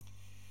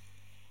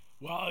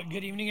Well,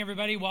 good evening,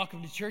 everybody.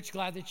 Welcome to church.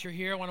 Glad that you're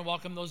here. I want to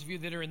welcome those of you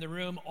that are in the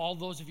room, all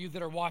those of you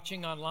that are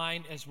watching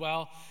online as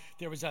well.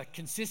 There was a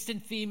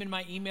consistent theme in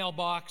my email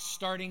box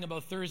starting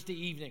about Thursday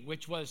evening,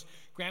 which was,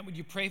 Grant, would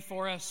you pray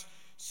for us?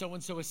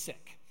 So-and-so is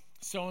sick.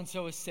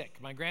 So-and-so is sick.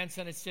 My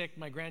grandson is sick.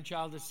 My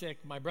grandchild is sick.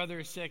 My brother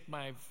is sick.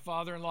 My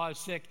father-in-law is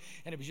sick.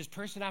 And it was just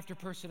person after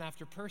person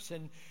after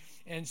person.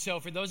 And so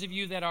for those of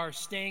you that are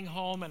staying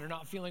home and are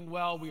not feeling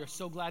well, we are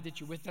so glad that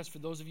you're with us. For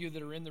those of you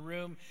that are in the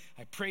room,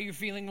 I pray you're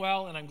feeling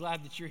well, and I'm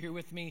glad that you're here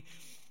with me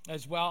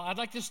as well. I'd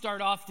like to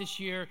start off this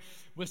year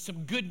with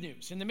some good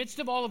news. In the midst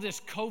of all of this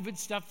COVID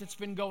stuff that's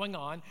been going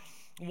on,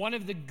 one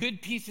of the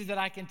good pieces that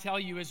I can tell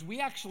you is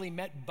we actually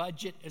met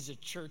budget as a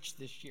church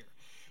this year,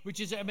 which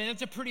is,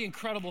 that's a pretty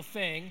incredible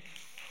thing.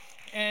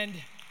 And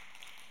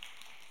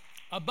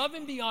above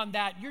and beyond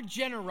that, your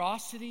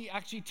generosity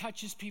actually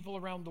touches people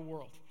around the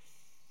world.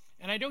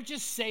 And I don't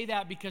just say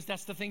that because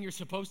that's the thing you're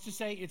supposed to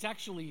say. It's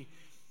actually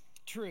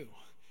true.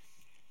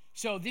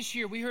 So this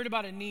year, we heard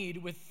about a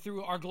need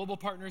through our global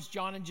partners,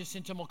 John and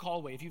Jacinta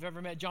McCallway. If you've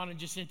ever met John and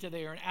Jacinta,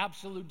 they are an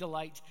absolute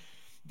delight.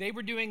 They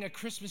were doing a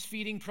Christmas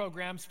feeding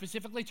program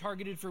specifically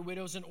targeted for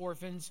widows and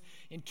orphans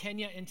in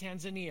Kenya and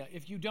Tanzania.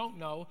 If you don't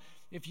know,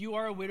 if you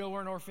are a widow or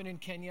an orphan in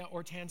Kenya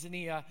or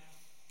Tanzania,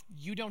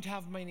 you don't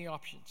have many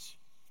options.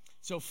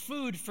 So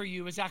food for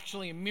you is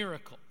actually a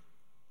miracle.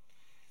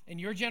 And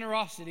your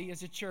generosity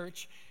as a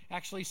church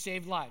actually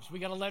saved lives. We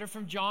got a letter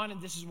from John, and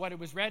this is what it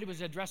was read. It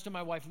was addressed to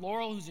my wife,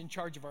 Laurel, who's in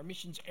charge of our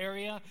missions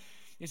area.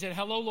 It said,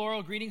 "Hello,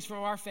 Laurel. Greetings from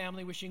our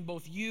family, wishing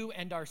both you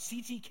and our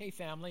CTK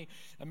family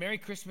a Merry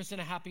Christmas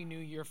and a Happy New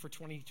Year for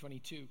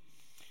 2022.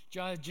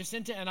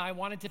 Jacinta and I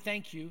wanted to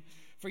thank you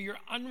for your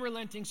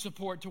unrelenting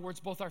support towards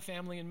both our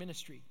family and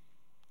ministry.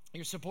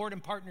 Your support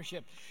and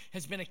partnership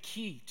has been a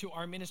key to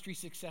our ministry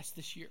success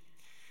this year.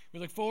 We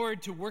look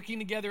forward to working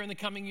together in the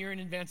coming year and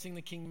advancing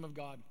the kingdom of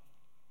God.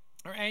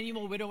 Our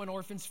annual Widow and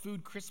Orphans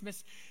Food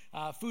Christmas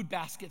food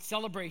basket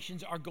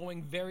celebrations are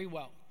going very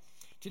well.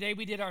 Today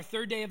we did our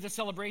third day of the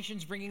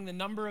celebrations, bringing the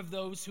number of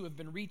those who have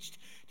been reached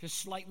to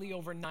slightly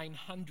over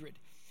 900.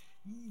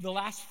 The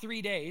last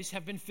 3 days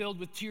have been filled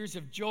with tears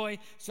of joy,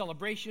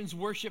 celebrations,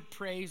 worship,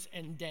 praise,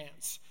 and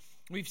dance.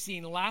 We've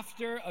seen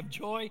laughter of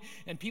joy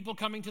and people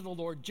coming to the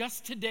Lord.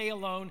 Just today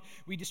alone,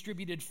 we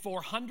distributed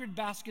 400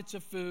 baskets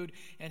of food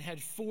and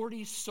had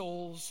 40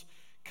 souls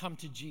come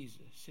to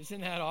Jesus. Isn't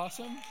that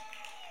awesome?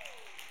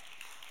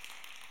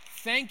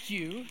 Thank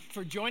you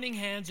for joining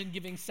hands and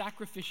giving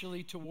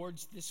sacrificially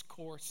towards this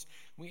course.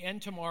 We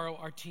end tomorrow.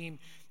 Our team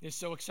is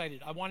so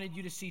excited. I wanted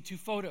you to see 2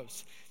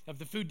 photos of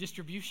the food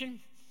distribution.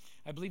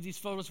 I believe these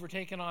photos were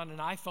taken on an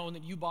iPhone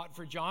that you bought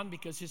for John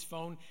because his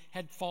phone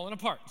had fallen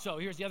apart. So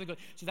here's the other good.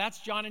 So that's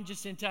John and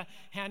Jacinta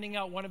handing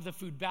out one of the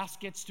food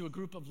baskets to a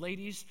group of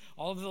ladies.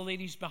 All of the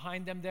ladies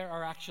behind them there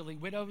are actually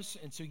widows,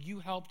 and so you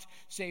helped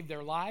save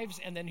their lives.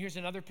 And then here's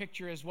another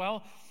picture as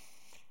well,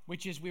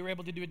 which is we were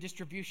able to do a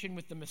distribution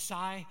with the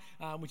Maasai,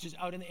 which is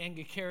out in the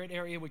Angakaret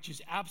area, which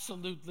is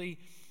absolutely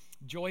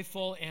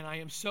joyful, and I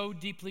am so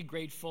deeply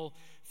grateful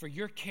for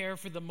your care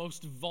for the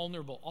most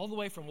vulnerable, all the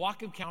way from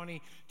Whatcom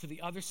County to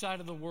the other side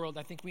of the world.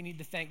 I think we need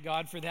to thank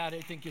God for that.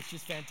 I think it's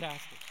just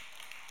fantastic.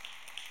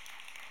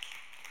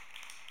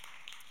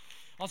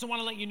 Also want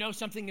to let you know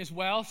something as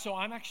well. So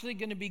I'm actually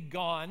going to be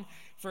gone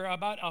for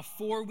about a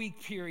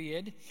 4-week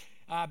period.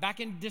 Back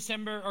in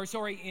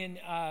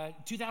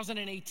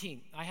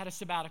 2018, I had a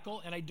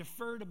sabbatical, and I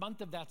deferred a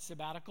month of that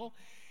sabbatical,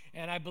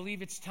 and I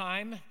believe it's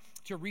time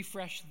to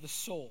refresh the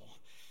soul.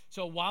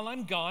 So while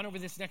I'm gone over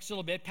this next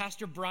little bit,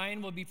 Pastor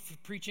Brian will be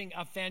preaching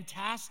a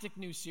fantastic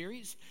new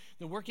series.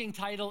 The working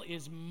title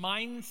is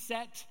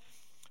Mindset,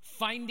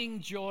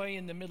 Finding Joy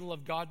in the Middle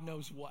of God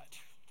Knows What.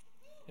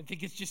 I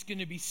think it's just going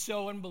to be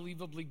so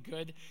unbelievably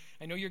good.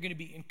 I know you're going to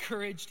be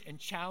encouraged and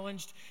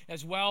challenged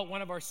as well.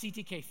 One of our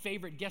CTK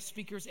favorite guest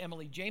speakers,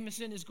 Emily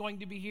Jameson, is going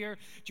to be here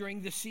during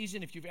this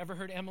season. If you've ever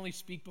heard Emily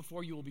speak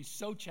before, you will be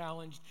so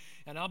challenged.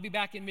 And I'll be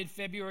back in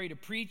mid-February to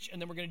preach,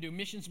 and then we're going to do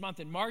Missions Month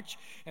in March.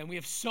 And we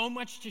have so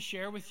much to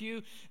share with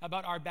you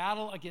about our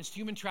battle against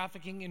human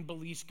trafficking in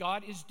Belize.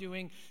 God is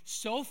doing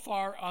so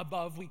far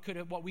above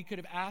what we could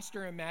have asked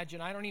or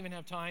imagined. I don't even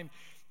have time.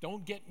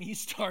 Don't get me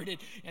started.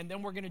 And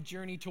then we're going to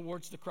journey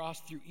towards the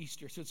cross through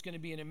Easter. So it's going to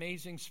be an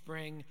amazing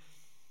spring.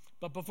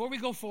 But before we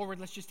go forward,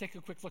 let's just take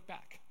a quick look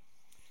back.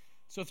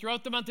 So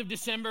throughout the month of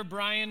December,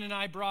 Brian and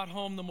I brought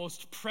home the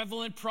most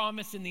prevalent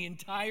promise in the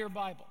entire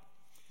Bible.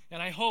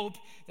 And I hope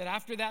that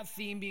after that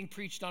theme being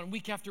preached on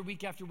week after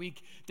week after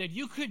week, that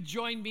you could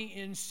join me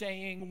in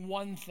saying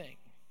one thing,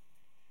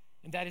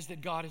 and that is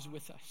that God is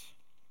with us.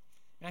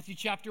 Matthew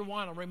chapter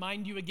 1, I'll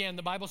remind you again,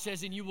 the Bible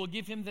says, "And you will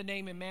give him the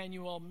name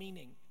Emmanuel,"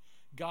 meaning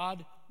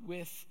God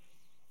with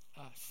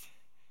us,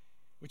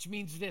 which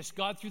means this: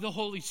 God through the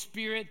Holy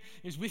Spirit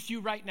is with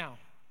you right now.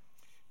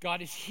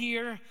 God is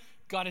here.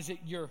 God is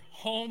at your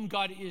home.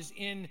 God is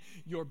in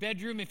your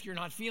bedroom if you're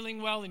not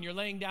feeling well and you're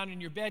laying down in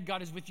your bed.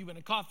 God is with you in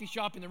a coffee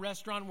shop, in the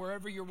restaurant,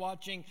 wherever you're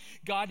watching.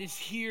 God is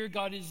here.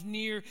 God is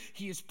near.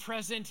 He is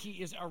present. He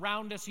is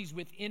around us. He's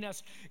within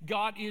us.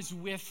 God is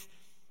with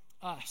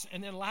us.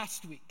 And then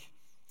last week,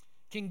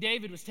 King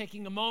David was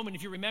taking a moment,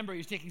 if you remember, he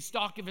was taking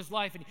stock of his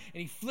life, and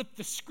he flipped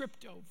the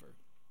script over.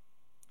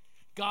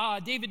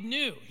 David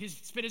knew, he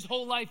spent his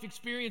whole life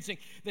experiencing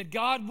that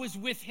God was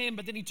with him,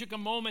 but then he took a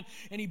moment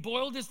and he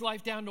boiled his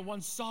life down to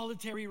one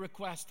solitary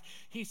request.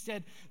 He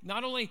said,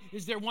 not only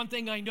is there one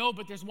thing I know,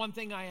 but there's one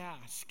thing I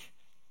ask,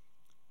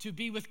 to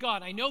be with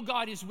God. I know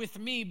God is with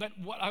me, but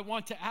what I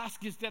want to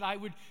ask is that I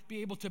would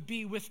be able to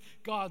be with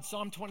God.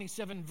 Psalm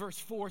 27 verse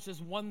 4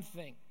 says, one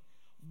thing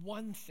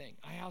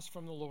I ask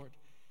from the Lord.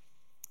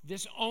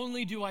 This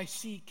only do I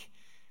seek,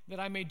 that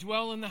I may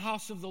dwell in the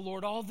house of the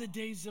Lord all the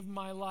days of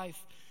my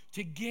life,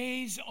 to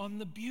gaze on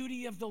the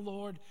beauty of the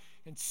Lord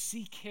and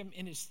seek him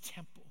in his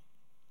temple.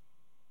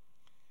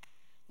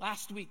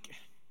 Last week,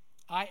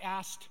 I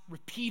asked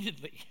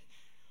repeatedly,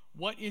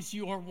 what is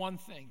your one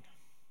thing?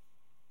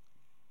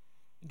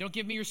 And don't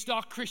give me your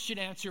stock Christian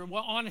answer.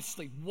 Well,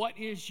 honestly, what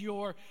is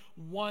your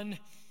one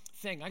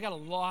thing? I got a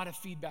lot of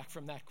feedback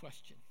from that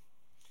question.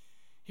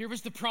 Here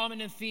was the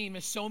prominent theme,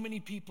 as so many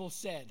people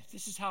said.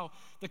 This is how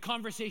the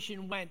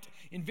conversation went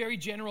in very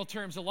general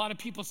terms. A lot of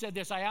people said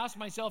this. I asked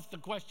myself the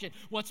question,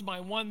 what's my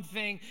one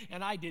thing?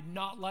 And I did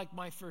not like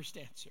my first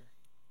answer.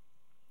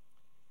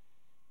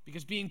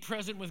 Because being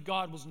present with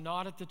God was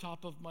not at the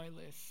top of my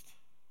list.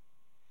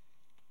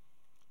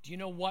 Do you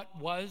know what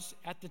was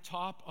at the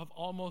top of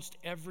almost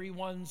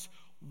everyone's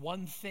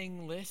one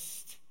thing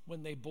list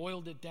when they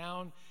boiled it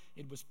down?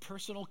 It was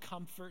personal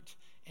comfort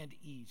and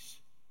ease.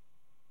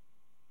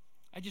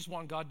 I just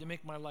want God to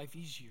make my life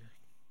easier.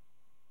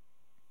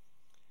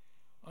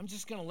 I'm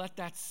just going to let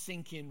that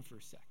sink in for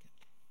a second.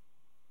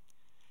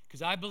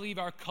 Because I believe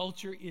our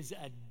culture is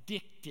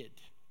addicted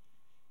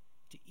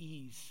to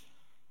ease.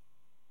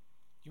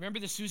 You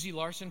remember the Susie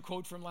Larson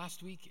quote from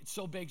last week? It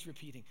so begs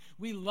repeating.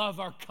 We love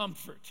our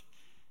comfort.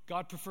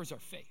 God prefers our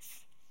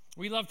faith.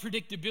 We love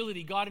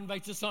predictability. God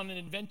invites us on an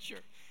adventure.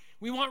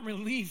 We want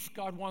relief.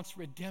 God wants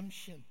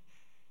redemption.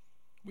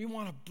 We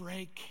want a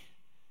break.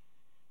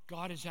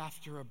 God is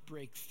after a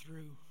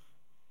breakthrough.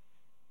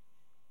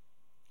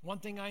 One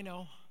thing I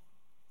know,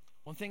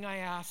 one thing I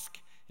ask,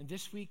 and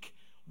this week,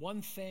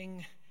 one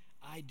thing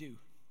I do.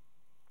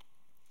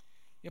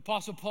 The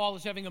Apostle Paul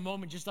is having a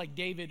moment just like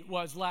David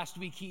was last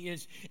week. He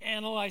is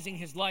analyzing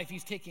his life.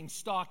 He's taking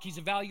stock. He's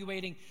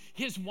evaluating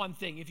his one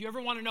thing. If you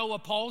ever want to know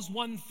what Paul's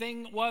one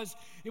thing was,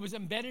 it was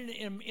embedded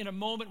in a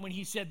moment when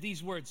he said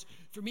these words,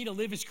 for me to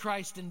live is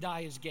Christ and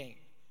die is gain.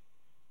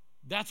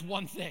 That's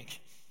one thing.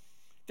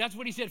 That's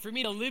what he said. For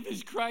me to live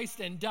is Christ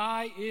and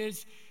die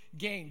is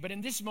gain. But in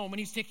this moment,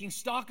 he's taking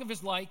stock of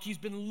his life. He's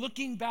been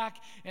looking back,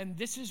 and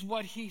this is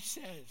what he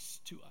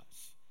says to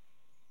us.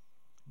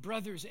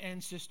 Brothers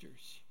and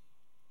sisters,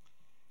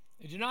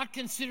 I do not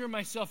consider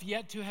myself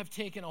yet to have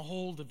taken a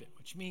hold of it,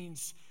 which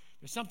means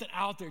there's something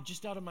out there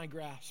just out of my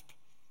grasp.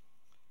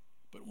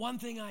 But one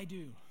thing I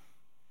do,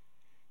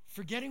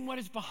 forgetting what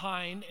is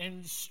behind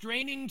and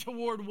straining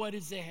toward what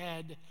is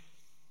ahead,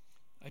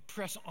 I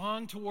press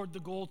on toward the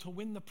goal to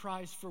win the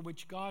prize for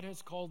which God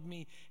has called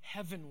me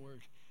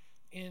heavenward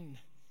in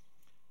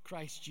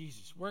Christ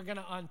Jesus. We're going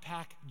to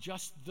unpack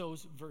just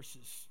those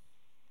verses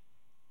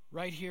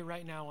right here,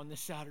 right now on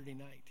this Saturday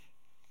night.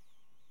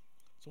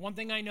 So one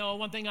thing I know,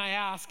 one thing I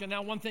ask, and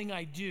now one thing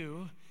I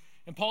do.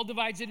 And Paul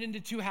divides it into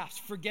two halves,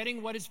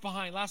 forgetting what is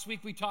behind. Last week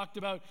we talked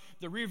about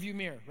the rearview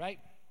mirror, right?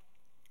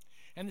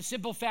 And the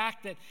simple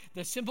fact that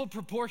the simple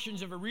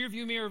proportions of a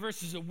rearview mirror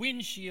versus a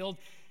windshield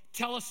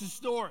tell us a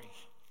story.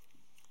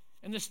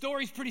 And the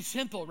story's pretty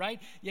simple,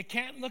 right? You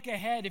can't look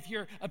ahead if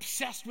you're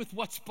obsessed with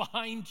what's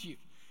behind you.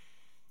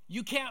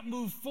 You can't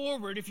move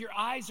forward if your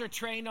eyes are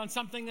trained on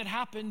something that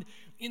happened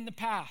in the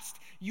past.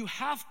 You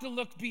have to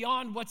look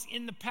beyond what's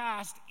in the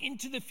past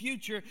into the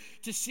future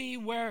to see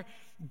where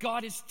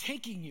God is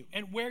taking you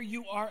and where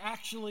you are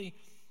actually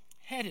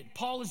headed.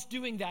 Paul is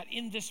doing that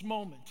in this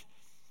moment.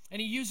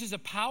 And he uses a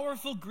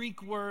powerful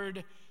Greek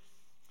word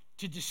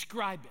to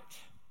describe it.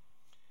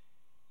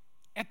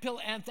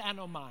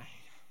 Epilanthanomai.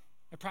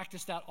 I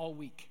practiced that all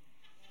week.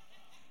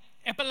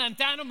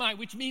 Epilanthanomai,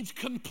 which means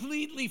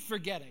completely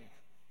forgetting.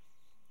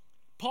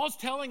 Paul's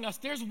telling us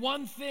there's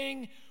one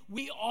thing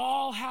we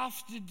all have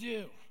to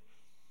do.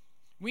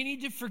 We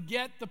need to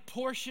forget the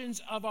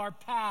portions of our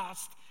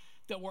past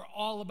that were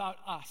all about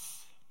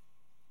us.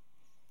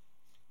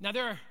 Now,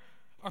 there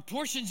are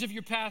portions of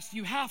your past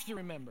you have to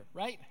remember,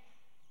 right?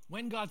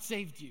 When God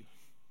saved you,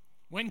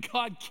 when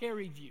God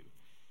carried you,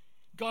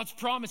 God's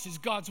promises,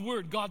 God's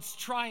word, God's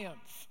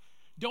triumph.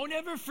 Don't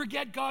ever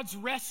forget God's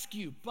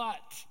rescue,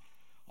 but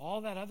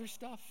all that other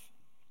stuff,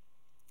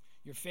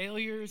 your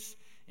failures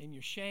and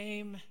your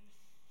shame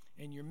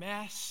and your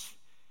mess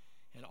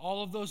and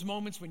all of those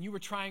moments when you were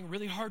trying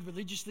really hard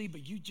religiously,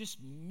 but you just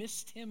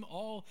missed him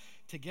all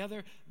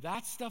together,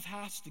 that stuff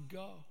has to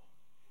go.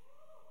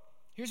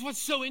 Here's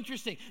what's so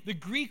interesting. The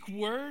Greek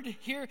word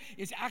here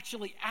is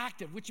actually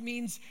active, which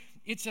means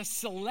it's a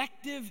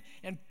selective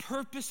and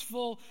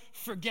purposeful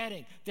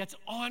forgetting that's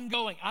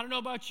ongoing. I don't know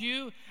about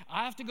you.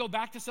 I have to go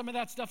back to some of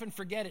that stuff and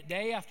forget it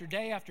day after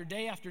day after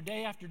day after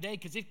day after day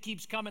because it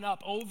keeps coming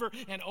up over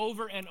and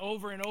over and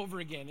over and over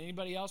again.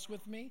 Anybody else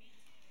with me?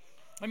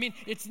 I mean,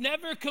 it's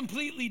never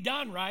completely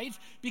done, right?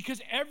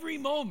 Because every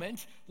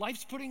moment,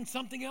 life's putting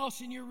something else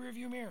in your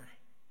rearview mirror.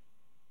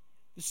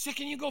 The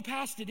second you go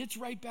past it, it's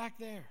right back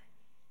there.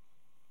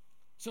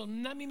 So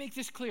let me make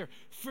this clear.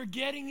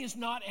 Forgetting is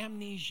not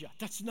amnesia.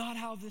 That's not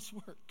how this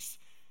works.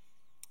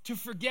 To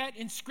forget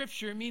in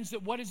Scripture means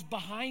that what is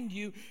behind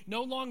you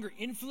no longer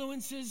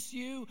influences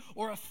you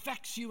or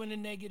affects you in a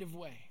negative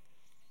way.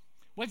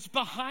 What's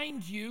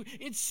behind you,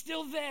 it's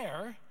still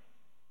there,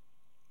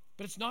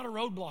 but it's not a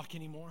roadblock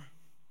anymore.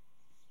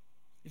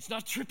 It's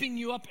not tripping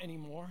you up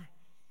anymore.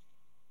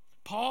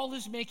 Paul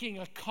is making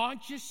a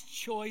conscious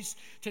choice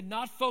to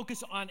not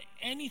focus on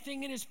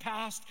anything in his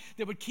past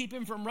that would keep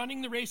him from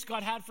running the race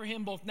God had for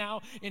him both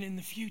now and in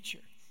the future.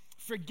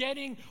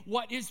 Forgetting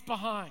what is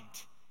behind.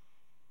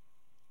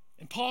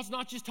 And Paul's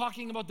not just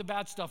talking about the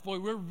bad stuff. Boy,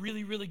 we're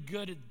really, really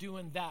good at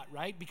doing that,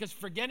 right? Because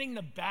forgetting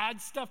the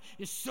bad stuff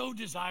is so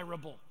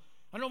desirable.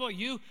 I don't know about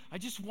you.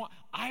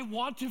 I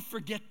want to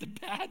forget the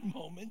bad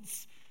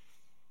moments.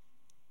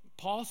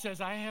 Paul says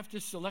I have to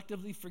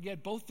selectively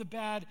forget both the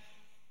bad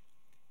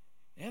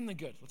and the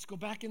good. Let's go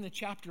back in the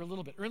chapter a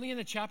little bit. Early in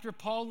the chapter,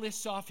 Paul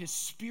lists off his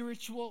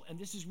spiritual, and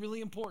this is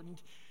really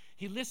important,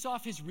 he lists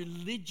off his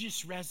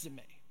religious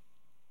resume.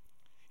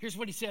 Here's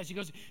what he says. He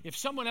goes, if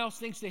someone else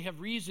thinks they have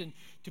reason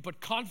to put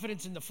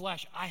confidence in the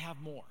flesh, I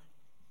have more.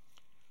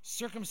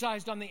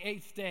 Circumcised on the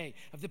 8th day,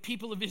 of the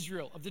people of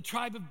Israel, of the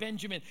tribe of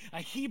Benjamin, a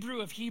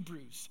Hebrew of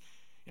Hebrews.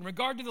 In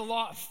regard to the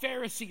law, a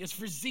Pharisee. As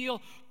for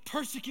zeal,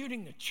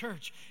 persecuting the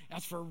church.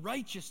 As for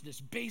righteousness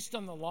based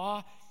on the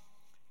law,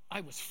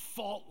 I was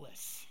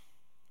faultless.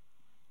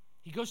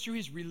 He goes through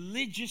his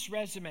religious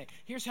resume.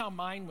 Here's how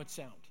mine would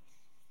sound.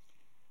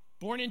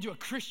 Born into a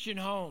Christian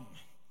home.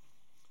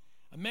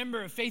 A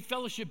member of Faith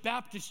Fellowship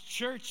Baptist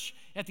Church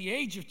at the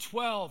age of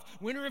 12.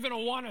 Winner of an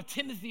Awana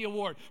Timothy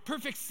Award.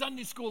 Perfect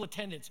Sunday school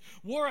attendance.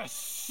 Wore a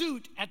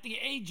suit at the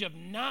age of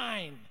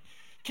 9.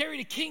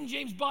 Carried a King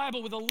James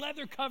Bible with a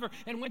leather cover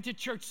and went to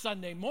church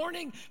Sunday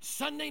morning,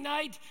 Sunday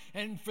night,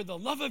 and for the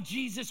love of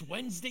Jesus,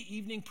 Wednesday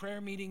evening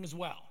prayer meeting as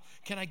well.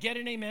 Can I get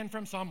an amen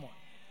from someone?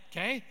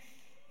 Okay?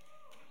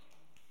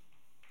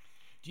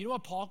 Do you know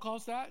what Paul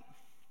calls that?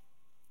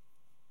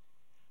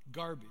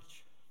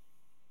 Garbage.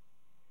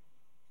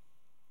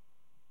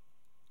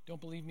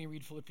 Don't believe me?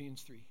 Read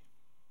Philippians 3.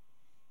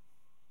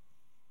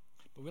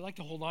 But we like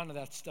to hold on to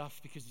that stuff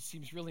because it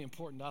seems really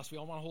important to us. We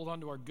all want to hold on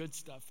to our good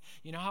stuff.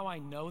 You know how I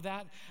know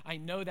that? I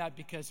know that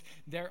because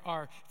there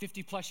are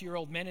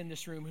 50-plus-year-old men in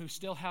this room who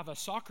still have a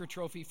soccer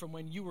trophy from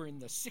when you were in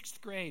the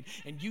 6th grade,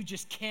 and you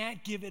just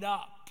can't give it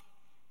up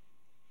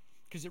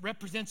because it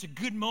represents a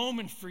good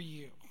moment for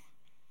you.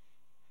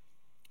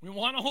 We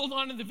want to hold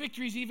on to the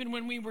victories even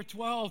when we were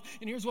 12.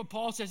 And here's what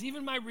Paul says.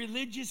 Even my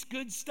religious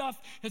good stuff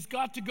has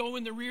got to go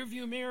in the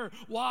rearview mirror.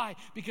 Why?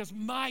 Because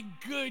my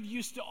good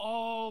used to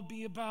all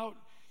be about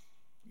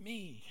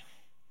me.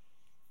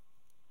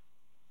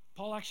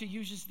 Paul actually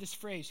uses this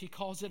phrase. He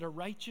calls it a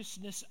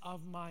righteousness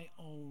of my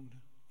own.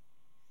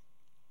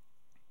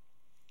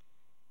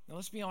 Now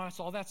let's be honest,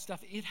 all that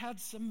stuff, it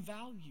had some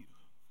value.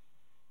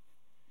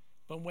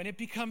 But when it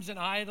becomes an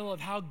idol of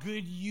how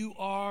good you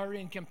are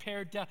and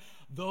compared to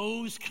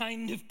those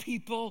kind of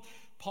people,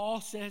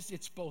 Paul says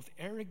it's both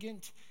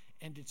arrogant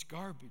and it's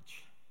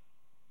garbage.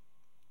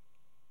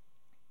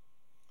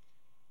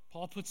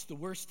 Paul puts the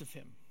worst of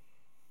him.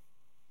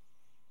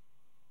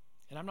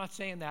 And I'm not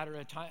saying that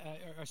or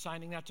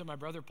assigning that to my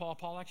brother Paul.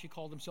 Paul actually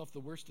called himself the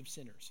worst of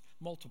sinners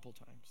multiple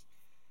times.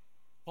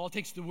 Paul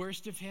takes the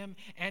worst of him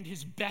and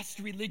his best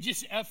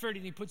religious effort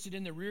and he puts it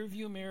in the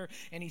rearview mirror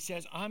and he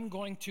says, I'm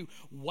going to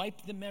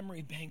wipe the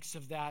memory banks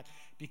of that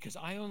because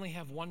I only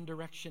have one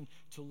direction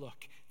to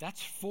look.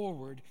 That's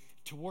forward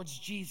towards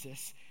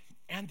Jesus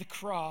and the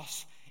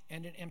cross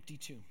and an empty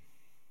tomb.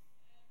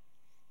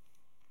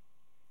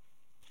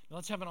 Now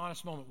let's have an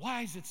honest moment.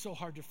 Why is it so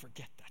hard to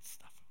forget that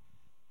stuff?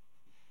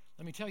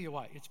 Let me tell you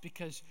why. It's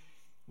because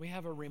we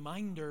have a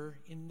reminder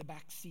in the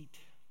back seat.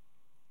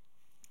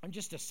 I'm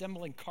just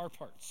assembling car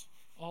parts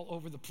all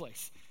over the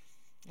place.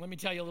 Let me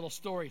tell you a little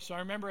story. So I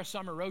remember a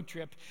summer road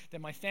trip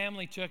that my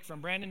family took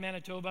from Brandon,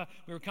 Manitoba.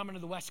 We were coming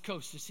to the West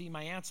Coast to see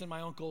my aunts and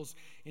my uncles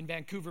in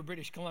Vancouver,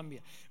 British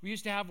Columbia. We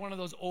used to have one of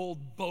those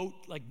old boat,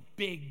 like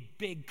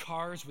big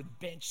cars with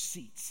bench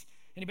seats.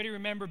 Anybody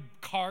remember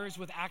cars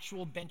with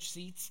actual bench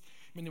seats?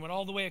 I mean, they went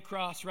all the way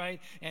across, right?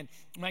 And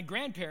my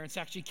grandparents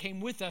actually came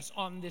with us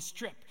on this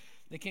trip.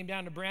 They came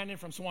down to Brandon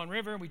from Swan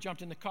River. We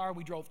jumped in the car.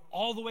 We drove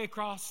all the way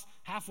across,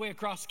 halfway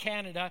across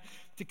Canada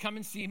to come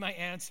and see my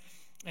aunts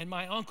and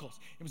my uncles.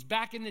 It was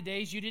back in the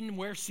days you didn't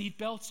wear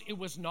seatbelts. It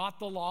was not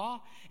the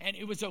law, and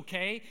it was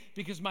okay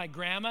because my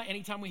grandma,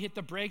 anytime we hit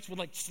the brakes, would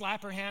like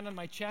slap her hand on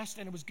my chest,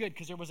 and it was good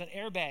because there was an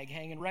airbag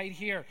hanging right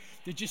here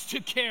that just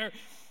took care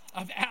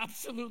of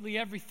absolutely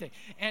everything.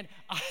 And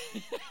I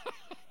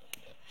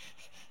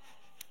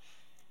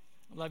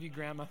love you,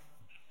 Grandma.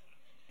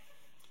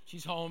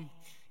 She's home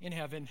in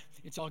heaven.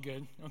 It's all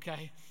good,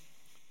 okay?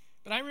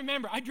 But I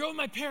remember I drove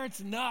my parents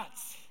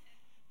nuts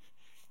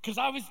because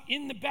I was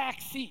in the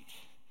back seat,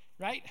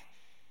 right?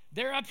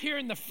 They're up here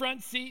in the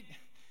front seat.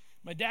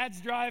 My dad's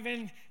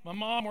driving, my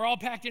mom, we're all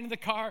packed into the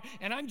car,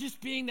 and I'm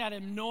just being that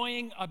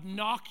annoying,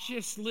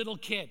 obnoxious little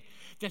kid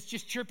that's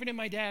just chirping in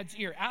my dad's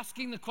ear,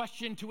 asking the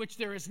question to which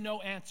there is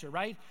no answer,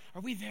 right?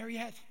 Are we there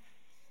yet?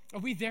 Are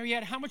we there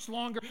yet? How much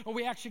longer are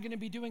we actually going to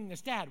be doing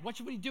this? Dad, what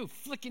should we do?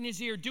 Flicking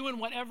his ear, doing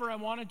whatever I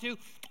wanted to,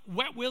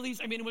 wet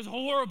willies. I mean, it was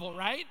horrible,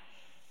 right?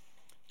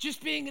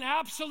 Just being an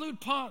absolute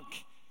punk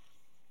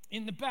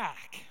in the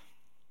back.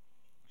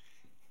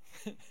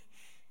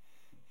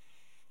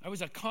 I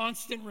was a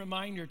constant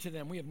reminder to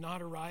them, we have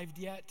not arrived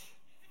yet.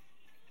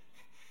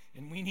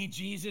 And we need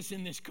Jesus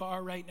in this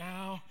car right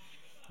now,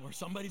 or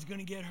somebody's going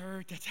to get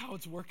hurt. That's how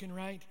it's working,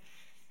 right?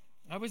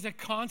 I was a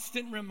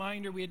constant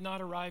reminder we had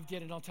not arrived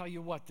yet. And I'll tell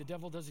you what, the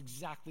devil does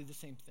exactly the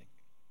same thing.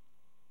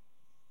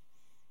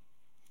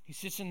 He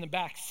sits in the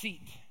back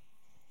seat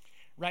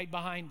right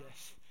behind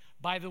us.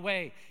 By the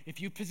way,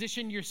 if you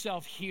position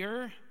yourself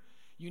here,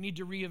 you need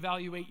to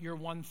reevaluate your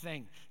one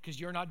thing, because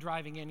you're not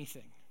driving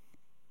anything.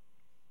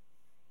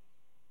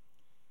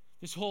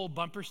 This whole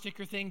bumper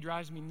sticker thing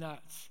drives me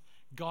nuts.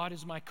 God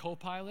is my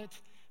co-pilot.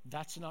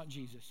 That's not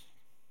Jesus.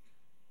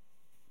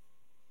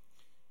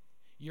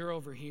 You're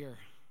over here.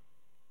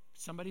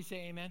 Somebody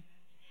say amen?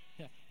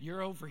 Yeah,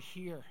 you're over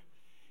here.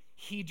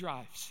 He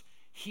drives.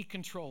 He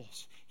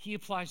controls. He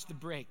applies the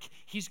brake.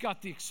 He's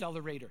got the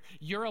accelerator.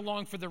 You're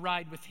along for the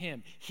ride with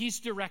him. He's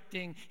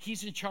directing.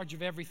 He's in charge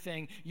of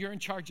everything. You're in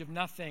charge of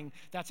nothing.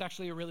 That's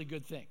actually a really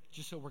good thing,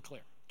 just so we're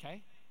clear,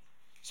 okay?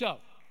 So,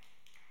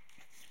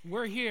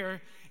 we're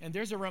here, and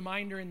there's a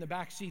reminder in the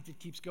back seat that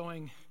keeps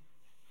going.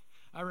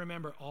 I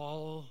remember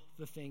all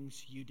the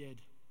things you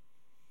did.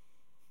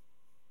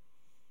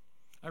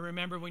 I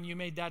remember when you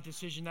made that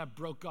decision that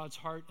broke God's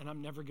heart, and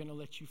I'm never going to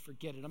let you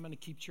forget it. I'm going to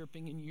keep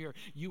chirping in your ear.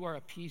 You are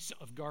a piece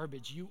of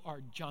garbage. You are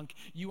junk.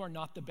 You are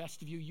not the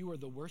best of you. You are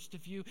the worst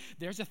of you.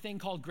 There's a thing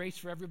called grace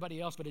for everybody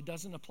else, but it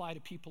doesn't apply to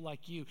people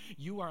like you.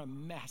 You are a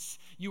mess.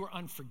 You are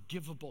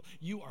unforgivable.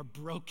 You are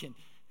broken.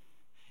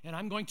 And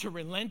I'm going to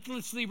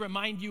relentlessly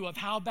remind you of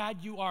how bad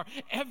you are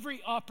every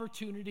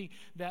opportunity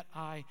that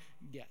I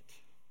get.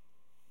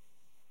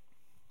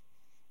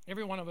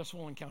 Every one of us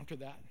will encounter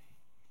that.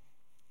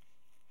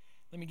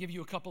 Let me give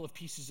you a couple of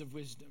pieces of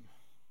wisdom.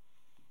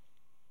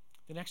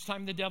 The next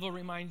time the devil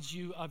reminds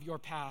you of your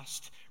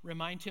past,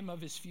 remind him of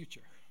his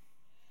future.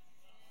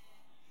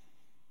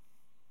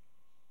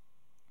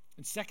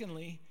 And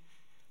secondly,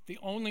 the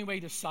only way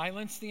to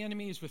silence the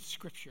enemy is with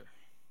Scripture.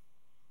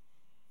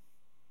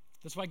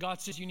 That's why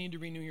God says you need to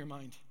renew your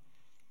mind.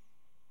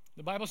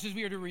 The Bible says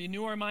we are to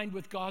renew our mind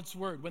with God's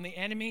word. When the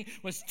enemy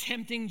was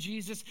tempting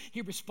Jesus,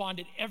 he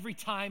responded every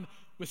time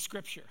with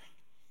Scripture.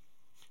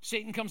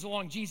 Satan comes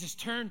along, Jesus,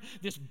 turn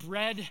this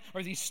bread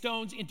or these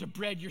stones into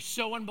bread. You're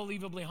so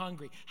unbelievably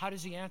hungry. How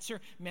does he answer?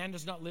 Man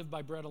does not live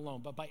by bread alone,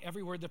 but by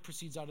every word that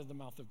proceeds out of the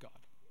mouth of God.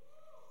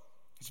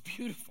 It's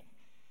beautiful.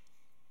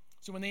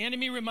 So when the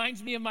enemy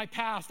reminds me of my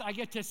past, I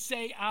get to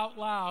say out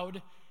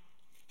loud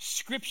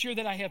Scripture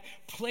that I have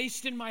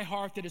placed in my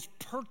heart that has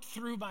perked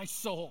through my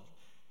soul,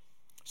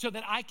 so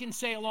that I can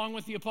say along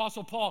with the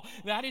Apostle Paul,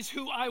 that is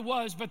who I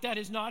was, but that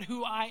is not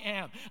who I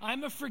am.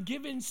 I'm a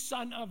forgiven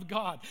son of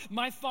God.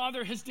 My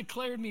Father has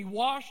declared me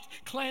washed,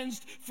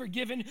 cleansed,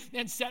 forgiven,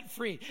 and set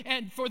free.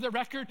 And for the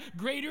record,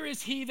 greater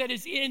is he that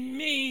is in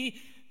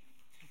me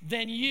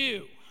than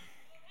you.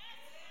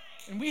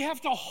 And we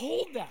have to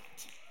hold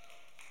that.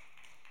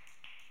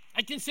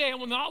 I can say I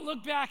will not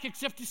look back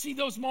except to see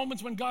those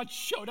moments when God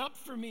showed up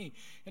for me,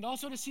 and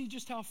also to see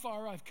just how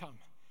far I've come.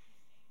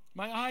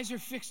 My eyes are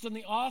fixed on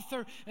the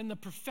author and the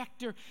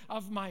perfecter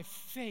of my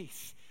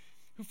faith,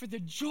 who for the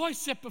joy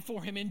set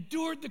before him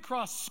endured the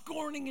cross,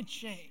 scorning its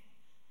shame,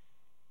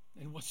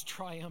 and was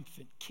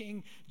triumphant.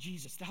 King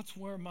Jesus, that's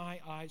where my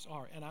eyes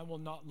are, and I will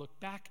not look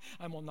back.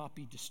 I will not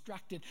be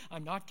distracted.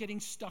 I'm not getting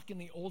stuck in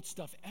the old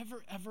stuff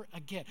ever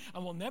again. I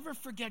will never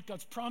forget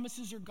God's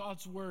promises or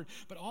God's word,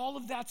 but all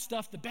of that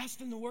stuff, the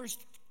best and the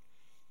worst,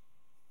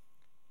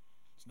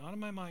 it's not in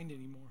my mind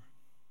anymore.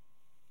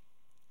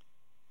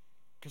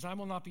 Because I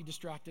will not be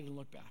distracted and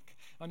look back.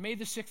 On May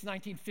the 6th,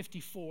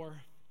 1954,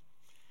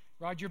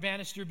 Roger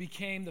Bannister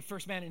became the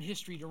first man in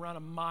history to run a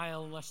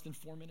mile in less than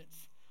 4 minutes.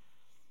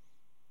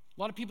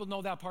 A lot of people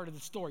know that part of the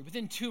story.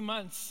 Within 2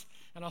 months,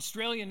 an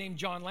Australian named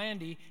John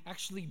Landy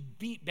actually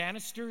beat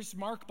Bannister's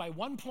mark by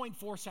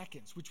 1.4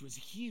 seconds, which was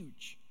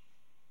huge.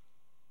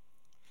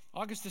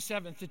 August the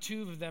 7th, the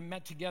two of them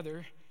met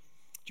together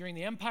during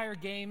the Empire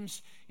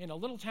Games in a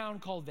little town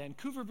called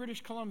Vancouver,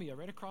 British Columbia,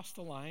 right across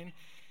the line,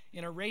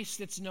 in a race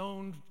that's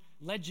known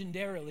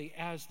legendarily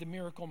as the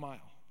Miracle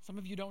Mile. Some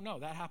of you don't know,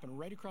 that happened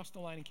right across the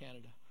line in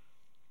Canada.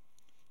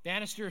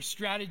 Bannister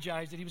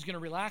strategized that he was going to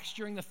relax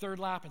during the third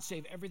lap and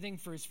save everything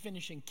for his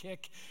finishing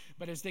kick.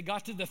 But as they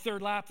got to the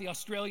third lap, the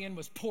Australian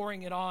was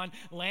pouring it on.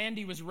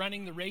 Landy was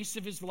running the race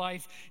of his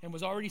life and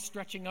was already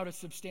stretching out a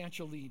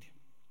substantial lead.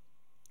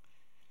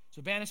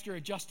 So Bannister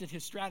adjusted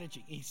his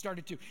strategy. He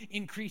started to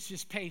increase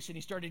his pace, and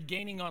he started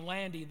gaining on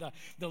Landy.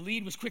 The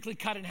lead was quickly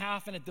cut in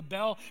half, and at the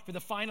bell for the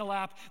final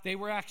lap, they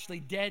were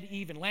actually dead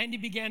even. Landy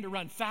began to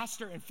run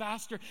faster and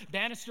faster.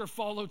 Bannister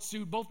followed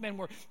suit. Both men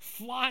were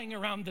flying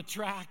around the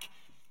track.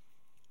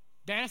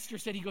 Bannister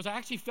said, I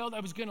actually felt I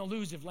was going to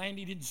lose if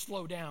Landy didn't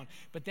slow down.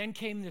 But then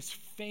came this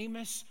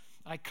famous,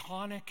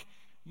 iconic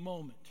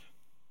moment.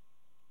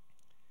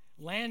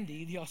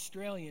 Landy, the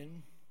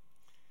Australian,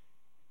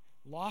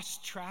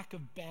 lost track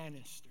of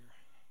Bannister.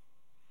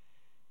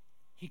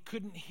 He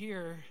couldn't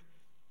hear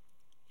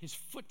his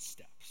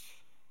footsteps.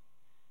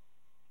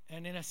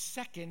 And in a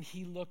second,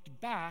 he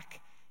looked back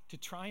to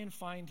try and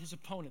find his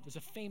opponent. There's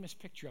a famous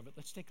picture of it.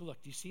 Let's take a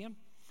look. Do you see him?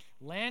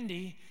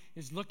 Landy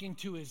is looking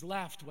to his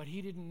left. What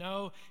he didn't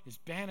know is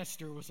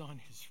Bannister was on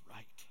his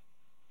right.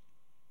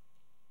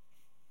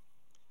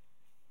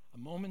 A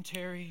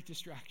momentary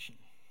distraction.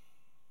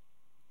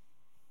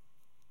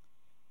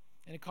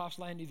 And it cost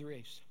Landy the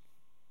race.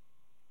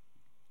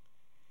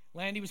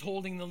 Landy was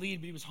holding the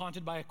lead, but he was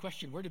haunted by a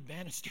question. Where did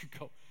Bannister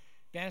go?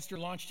 Bannister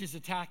launched his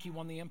attack. He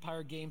won the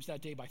Empire Games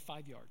that day by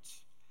 5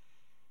 yards.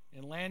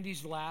 And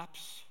Landy's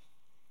lapse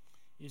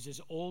is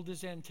as old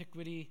as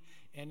antiquity,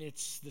 and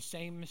it's the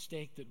same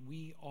mistake that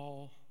we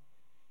all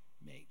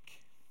make.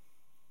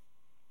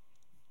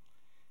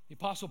 The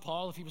Apostle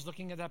Paul, if he was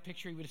looking at that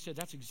picture, he would have said,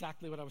 that's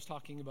exactly what I was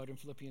talking about in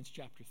Philippians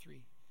chapter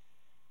 3.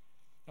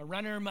 A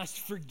runner must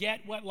forget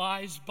what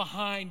lies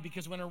behind,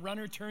 because when a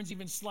runner turns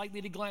even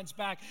slightly to glance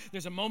back,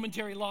 there's a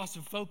momentary loss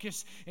of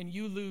focus and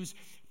you lose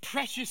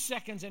precious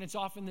seconds, and it's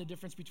often the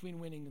difference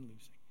between winning and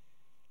losing.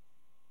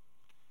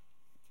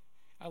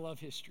 I love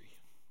history.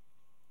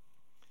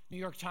 New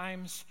York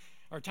Times,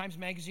 or Times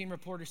Magazine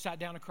reporter sat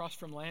down across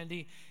from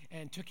Landy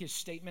and took his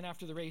statement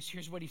after the race.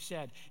 Here's what he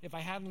said. If I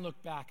hadn't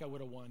looked back, I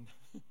would have won.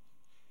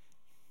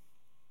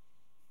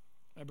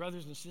 My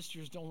brothers and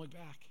sisters, don't look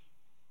back.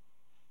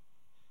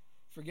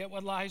 Forget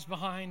what lies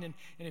behind, and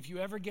if you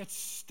ever get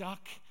stuck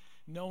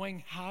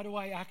knowing, how do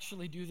I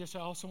actually do this, I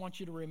also want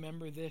you to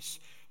remember this.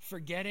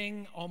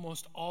 Forgetting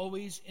almost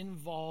always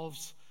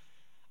involves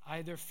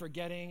either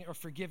forgetting or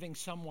forgiving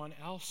someone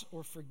else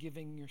or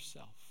forgiving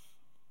yourself.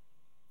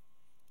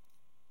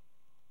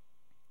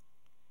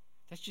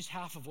 That's just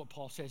half of what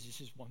Paul says.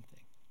 This is one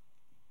thing.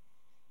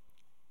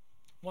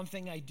 One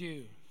thing I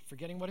do,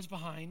 forgetting what is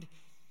behind.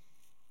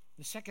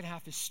 The second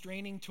half is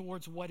straining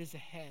towards what is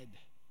ahead.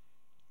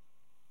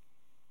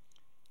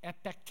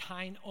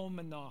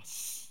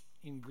 Epektainomos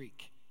in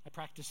Greek. I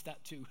practiced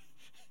that too.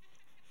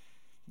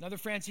 Another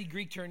fancy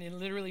Greek term, it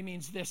literally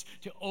means this: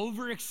 to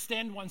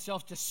overextend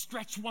oneself, to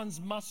stretch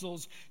one's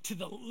muscles to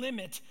the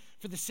limit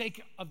for the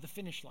sake of the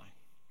finish line.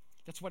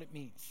 That's what it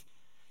means.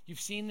 You've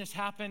seen this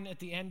happen at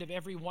the end of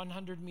every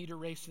 100-meter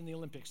race in the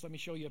Olympics. Let me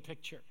show you a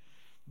picture.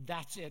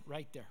 That's it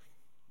right there.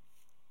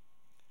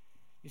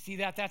 You see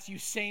that? That's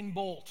Usain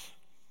Bolt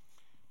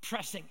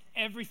pressing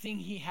everything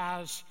he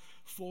has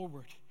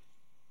forward.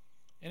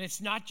 And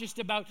it's not just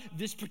about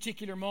this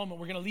particular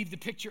moment. We're going to leave the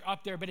picture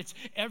up there, but it's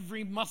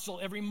every muscle,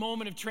 every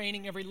moment of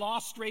training, every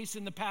lost race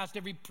in the past,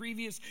 every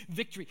previous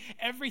victory.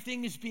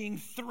 Everything is being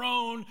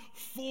thrown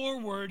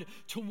forward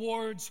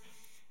towards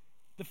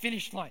the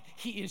finish line.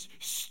 He is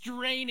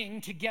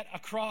straining to get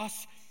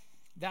across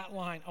that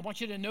line. I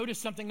want you to notice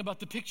something about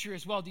the picture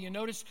as well. Do you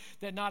notice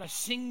that not a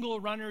single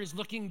runner is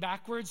looking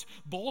backwards?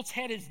 Bolt's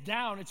head is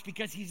down. It's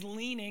because he's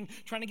leaning,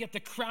 trying to get the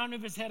crown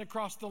of his head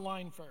across the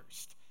line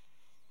first.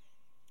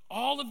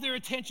 All of their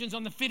attention's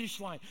on the finish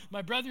line.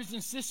 My brothers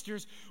and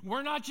sisters,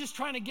 we're not just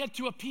trying to get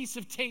to a piece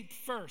of tape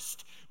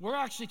first. We're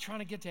actually trying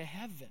to get to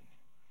heaven.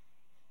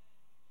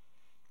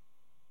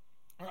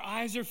 Our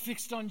eyes are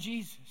fixed on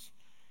Jesus,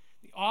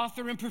 the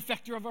author and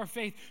perfecter of our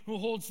faith, who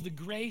holds the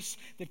grace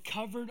that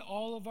covered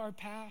all of our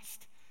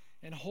past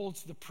and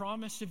holds the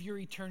promise of your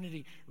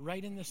eternity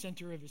right in the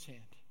center of his hand.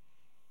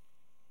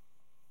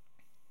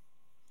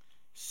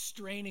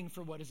 Straining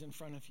for what is in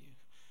front of you.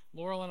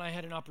 Laurel and I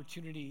had an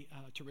opportunity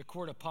to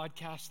record a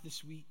podcast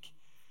this week.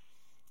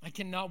 I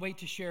cannot wait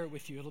to share it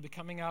with you. It'll be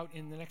coming out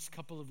in the next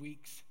couple of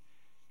weeks.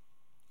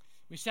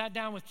 We sat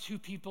down with two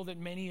people that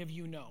many of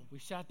you know. We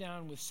sat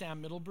down with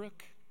Sam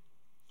Middlebrook,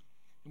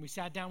 and we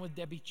sat down with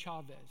Debbie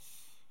Chavez.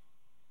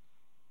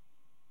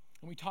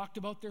 And we talked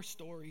about their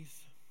stories.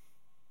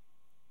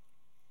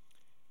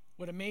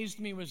 What amazed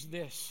me was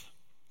this.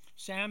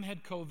 Sam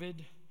had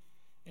COVID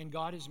and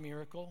got his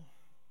miracle.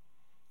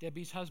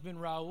 Debbie's husband,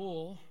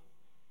 Raul,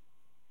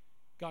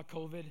 got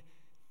COVID,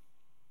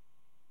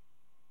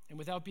 and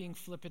without being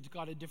flippant,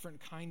 got a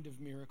different kind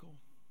of miracle.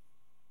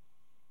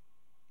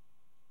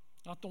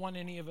 Not the one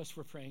any of us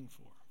were praying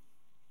for.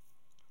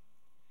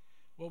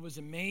 What was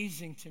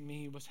amazing to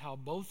me was how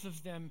both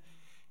of them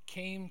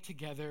came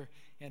together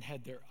and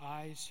had their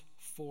eyes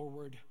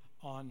forward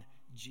on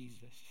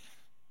Jesus.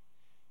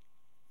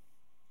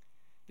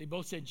 They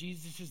both said,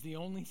 Jesus is the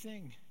only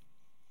thing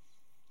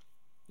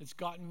that's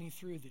gotten me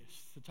through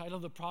this. The title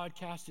of the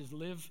podcast is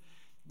Live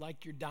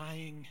Like You're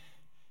Dying.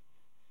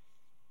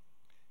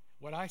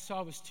 What I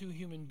saw was two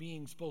human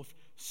beings both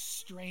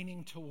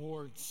straining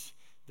towards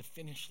the the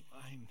finish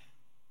line.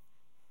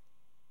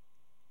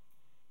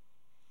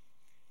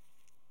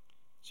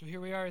 So here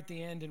we are at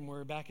the end, and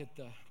we're back at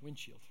the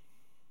windshield.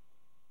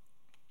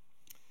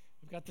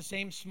 We've got the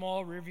same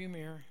small rearview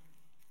mirror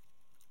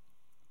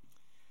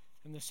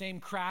and the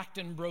same cracked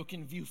and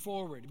broken view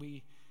forward.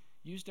 We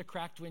used a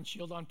cracked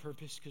windshield on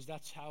purpose because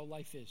that's how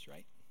life is,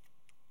 right?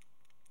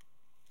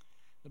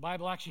 The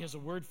Bible actually has a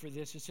word for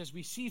this. It says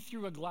we see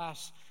through a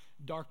glass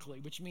darkly,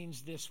 which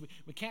means this.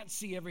 We can't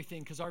see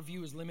everything because our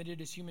view is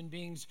limited as human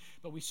beings,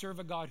 but we serve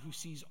a God who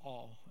sees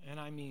all, and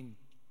I mean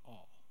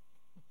all.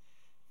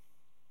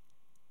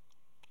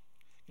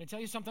 Can I tell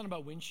you something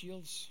about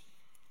windshields?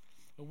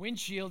 A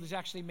windshield is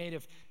actually made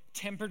of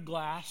tempered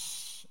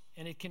glass,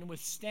 and it can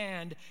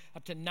withstand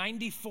up to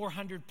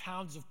 9,400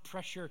 pounds of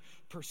pressure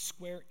per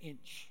square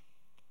inch.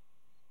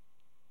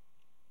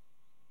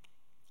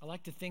 I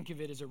like to think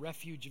of it as a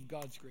refuge of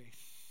God's grace.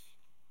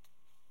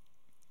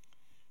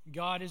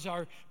 God is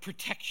our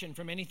protection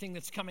from anything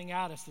that's coming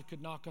at us that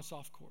could knock us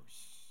off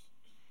course.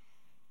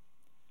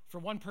 For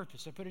one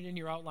purpose, I put it in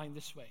your outline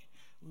this way.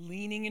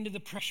 Leaning into the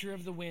pressure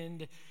of the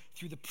wind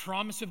through the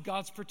promise of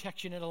God's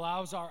protection, it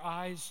allows our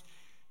eyes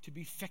to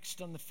be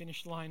fixed on the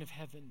finish line of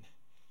heaven.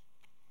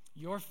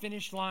 Your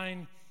finish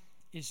line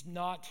is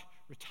not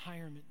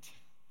retirement.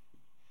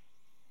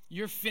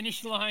 Your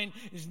finish line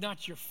is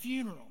not your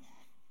funeral.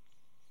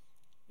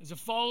 As a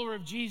follower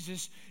of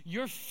Jesus,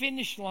 your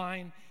finish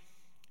line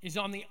is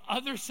on the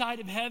other side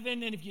of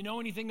heaven, and if you know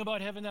anything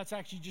about heaven, that's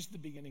actually just the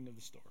beginning of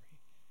the story.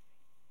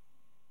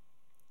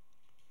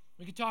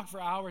 We could talk for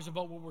hours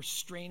about what we're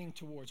straining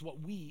towards, what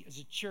we as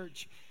a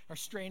church are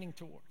straining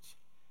towards.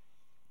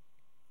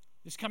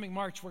 This coming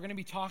March, we're going to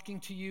be talking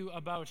to you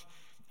about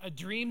a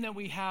dream that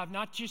we have,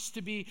 not just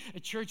to be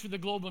a church with a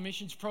global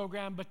missions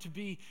program, but to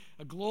be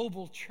a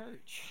global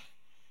church.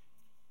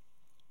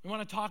 We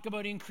want to talk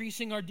about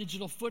increasing our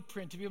digital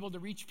footprint to be able to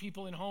reach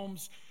people in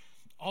homes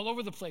all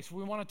over the place.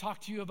 We want to talk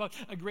to you about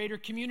a greater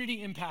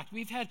community impact.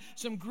 We've had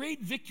some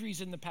great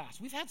victories in the past.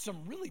 We've had some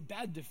really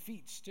bad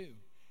defeats too.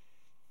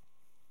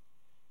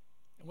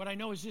 And what I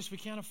know is this: we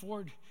can't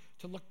afford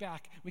to look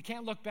back. We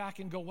can't look back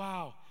and go,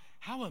 wow,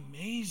 how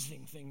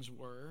amazing things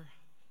were.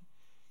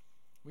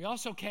 We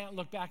also can't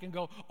look back and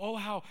go, oh,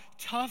 how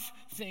tough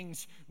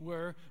things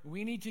were.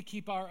 We need to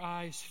keep our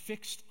eyes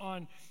fixed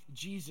on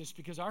Jesus,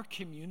 because our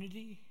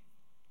community,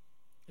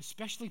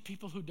 especially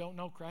people who don't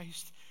know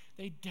Christ,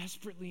 they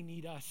desperately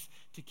need us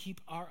to keep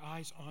our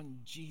eyes on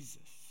Jesus.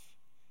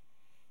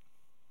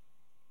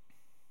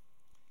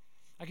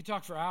 I could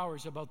talk for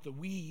hours about the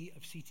we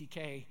of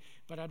CTK,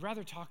 but I'd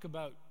rather talk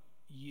about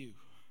you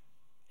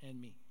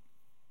and me.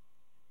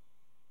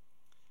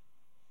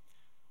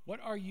 What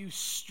are you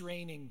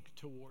straining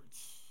towards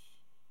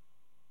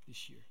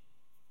this year?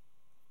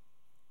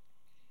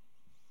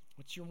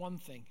 What's your one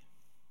thing?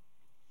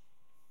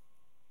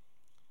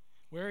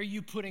 Where are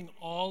you putting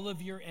all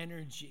of your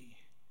energy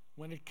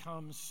when it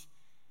comes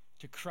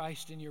to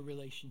Christ and your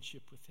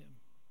relationship with Him?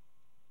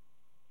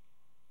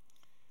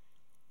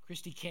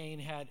 Christy Kane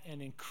had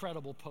an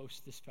incredible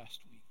post this past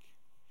week.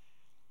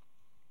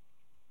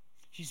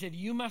 She said,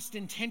 you must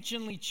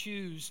intentionally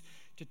choose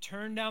to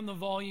turn down the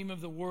volume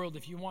of the world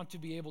if you want to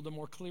be able to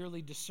more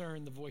clearly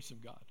discern the voice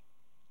of God.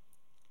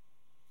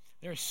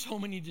 There are so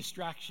many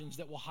distractions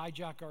that will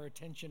hijack our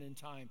attention and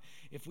time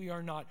if we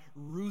are not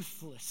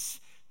ruthless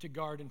to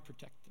guard and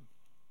protect them.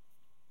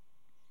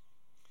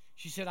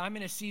 She said, I'm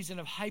in a season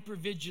of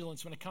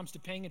hypervigilance when it comes to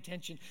paying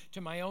attention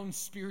to my own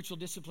spiritual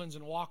disciplines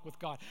and walk with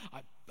God.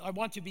 I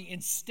want to be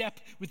in step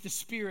with the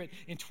Spirit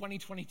in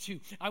 2022.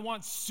 I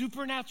want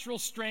supernatural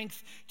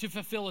strength to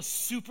fulfill a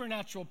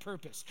supernatural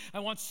purpose. I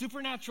want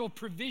supernatural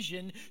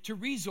provision to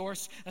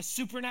resource a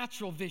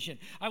supernatural vision.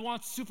 I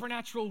want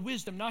supernatural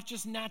wisdom, not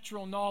just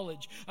natural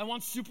knowledge. I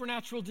want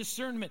supernatural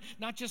discernment,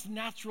 not just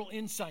natural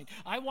insight.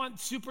 I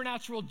want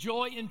supernatural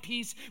joy and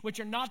peace,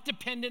 which are not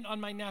dependent on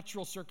my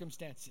natural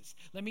circumstances.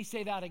 Let me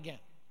say that again.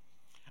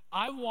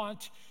 I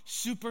want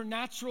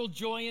supernatural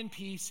joy and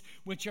peace,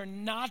 which are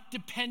not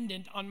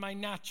dependent on my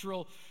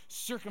natural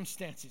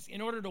circumstances.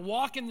 In order to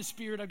walk in the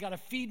Spirit, I've got to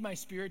feed my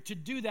spirit. To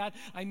do that,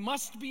 I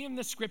must be in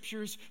the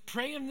Scriptures,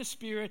 pray in the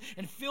Spirit,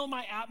 and fill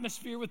my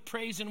atmosphere with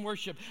praise and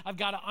worship. I've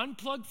got to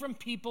unplug from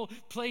people,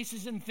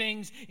 places, and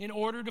things in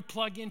order to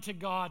plug into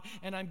God,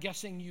 and I'm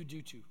guessing you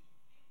do too.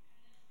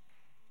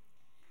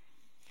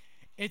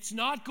 It's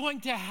not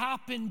going to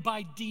happen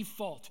by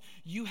default.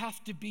 You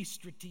have to be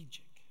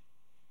strategic.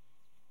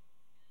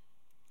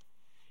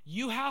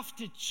 You have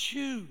to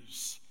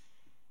choose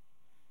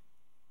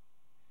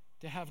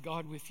to have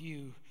God with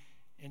you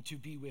and to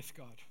be with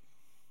God.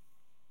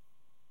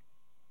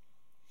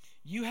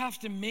 You have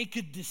to make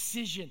a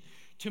decision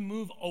to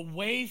move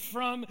away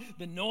from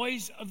the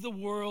noise of the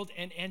world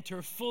and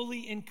enter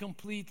fully and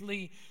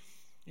completely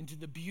into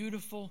the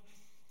beautiful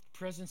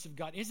presence of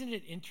God. Isn't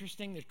it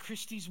interesting that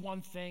Christy's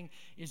one thing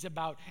is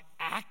about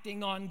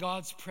acting on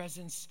God's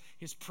presence,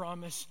 His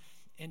promise,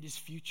 and His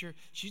future?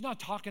 She's not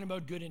talking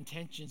about good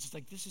intentions. It's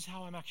like, this is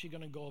how I'm actually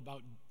going to go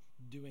about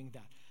doing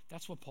that.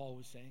 That's what Paul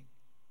was saying.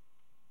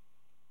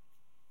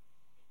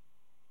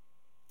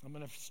 I'm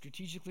going to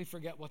strategically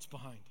forget what's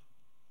behind.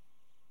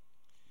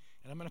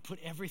 And I'm going to put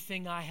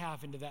everything I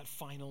have into that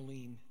final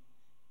lean.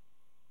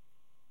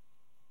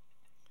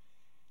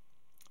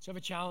 So I have a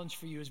challenge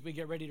for you as we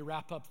get ready to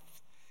wrap up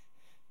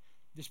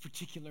this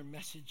particular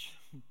message.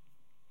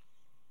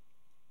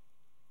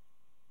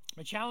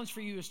 My challenge for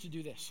you is to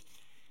do this,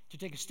 to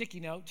take a sticky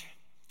note,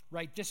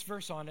 write this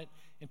verse on it,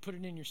 and put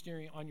it on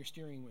your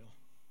steering wheel.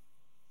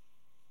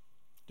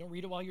 Don't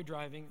read it while you're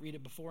driving, read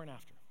it before and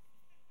after.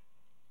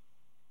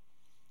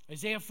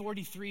 Isaiah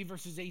 43,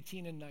 verses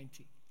 18 and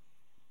 19.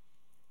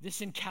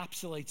 This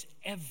encapsulates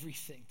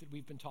everything that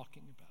we've been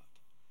talking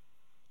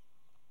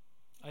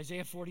about.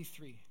 Isaiah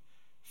 43.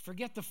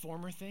 Forget the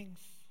former things.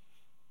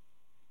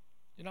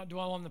 Do not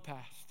dwell on the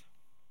past.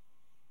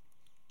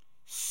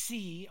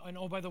 See, and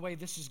oh, by the way,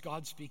 this is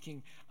God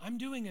speaking, I'm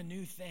doing a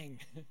new thing.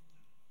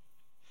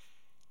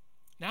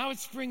 Now it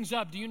springs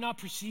up. Do you not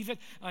perceive it?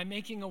 I'm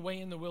making a way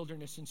in the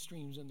wilderness and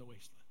streams in the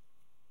wasteland.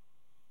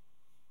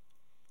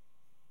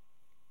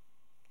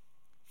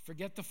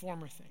 Forget the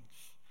former things.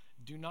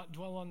 Do not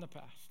dwell on the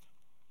past.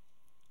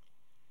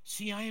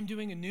 See, I am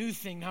doing a new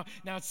thing. Now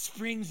it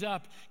springs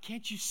up.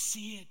 Can't you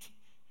see it?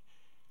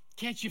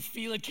 Can't you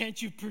feel it? Can't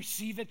you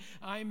perceive it?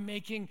 I'm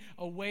making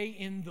a way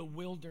in the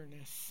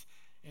wilderness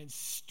and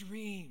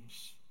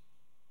streams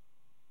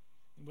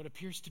in what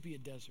appears to be a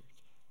desert.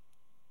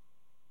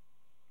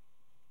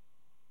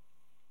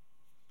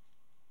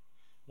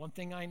 One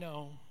thing I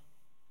know,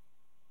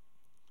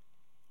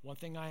 one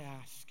thing I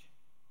ask,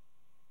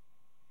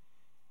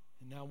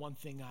 and now one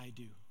thing I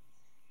do.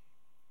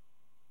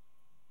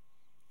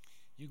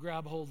 You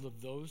grab hold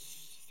of those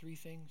three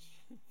things,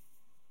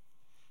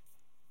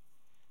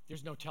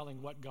 there's no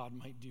telling what God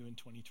might do in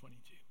 2022.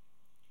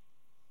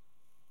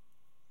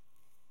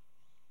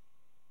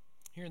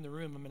 Here in the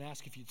room, I'm going to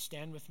ask if you'd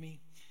stand with me.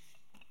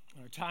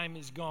 Our time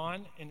is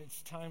gone, and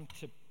it's time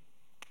to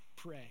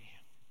pray.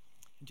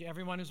 And to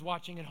everyone who's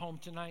watching at home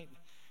tonight,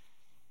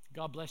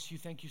 God bless you.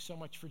 Thank you so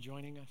much for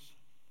joining us.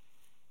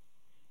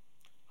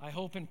 I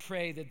hope and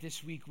pray that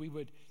this week we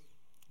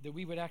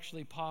would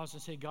actually pause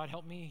and say, God,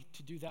 help me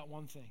to do that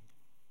one thing.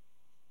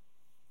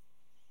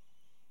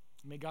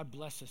 May God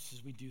bless us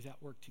as we do that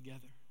work together.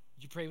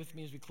 Would you pray with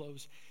me as we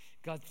close?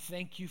 God,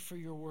 thank you for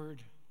your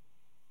word.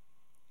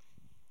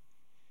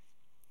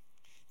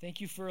 Thank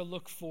you for a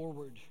look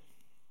forward.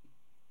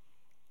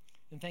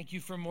 And thank you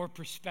for more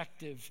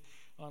perspective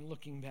on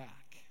looking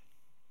back.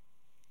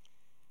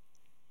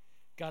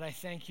 God, I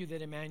thank you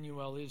that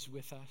Emmanuel is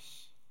with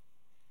us.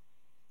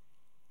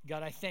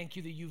 God, I thank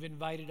you that you've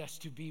invited us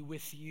to be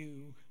with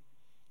you.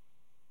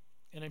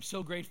 And I'm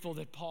so grateful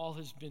that Paul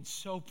has been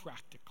so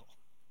practical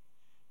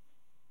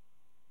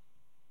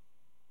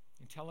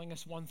in telling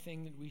us one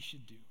thing that we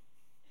should do.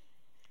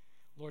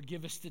 Lord,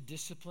 give us the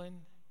discipline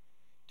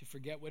to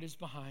forget what is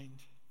behind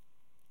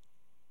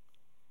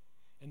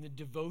and the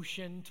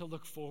devotion to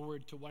look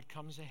forward to what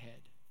comes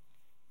ahead.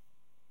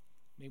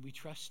 May we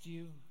trust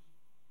you.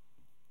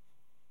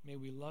 May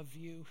we love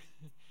you.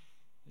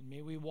 And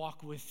may we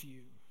walk with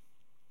you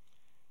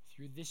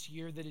through this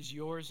year that is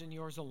yours and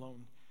yours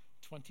alone,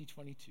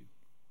 2022. I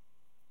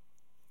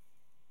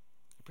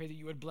pray that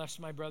you would bless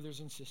my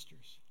brothers and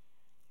sisters.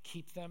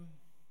 Keep them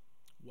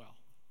well.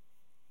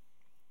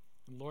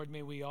 And Lord,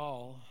 may we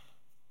all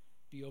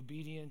be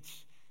obedient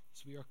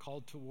as we are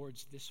called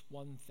towards this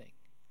one thing,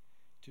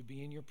 to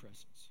be in your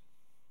presence.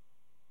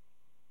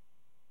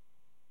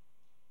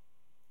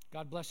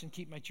 God bless and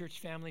keep my church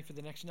family for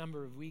the next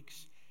number of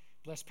weeks.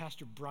 Bless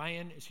Pastor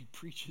Brian as he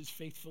preaches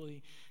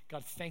faithfully.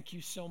 God, thank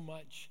you so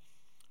much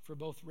for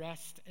both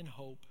rest and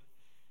hope.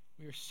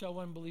 We are so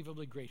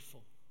unbelievably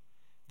grateful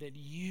that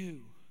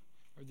you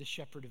are the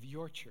shepherd of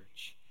your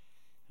church.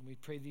 And we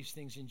pray these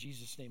things in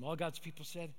Jesus' name. All God's people said,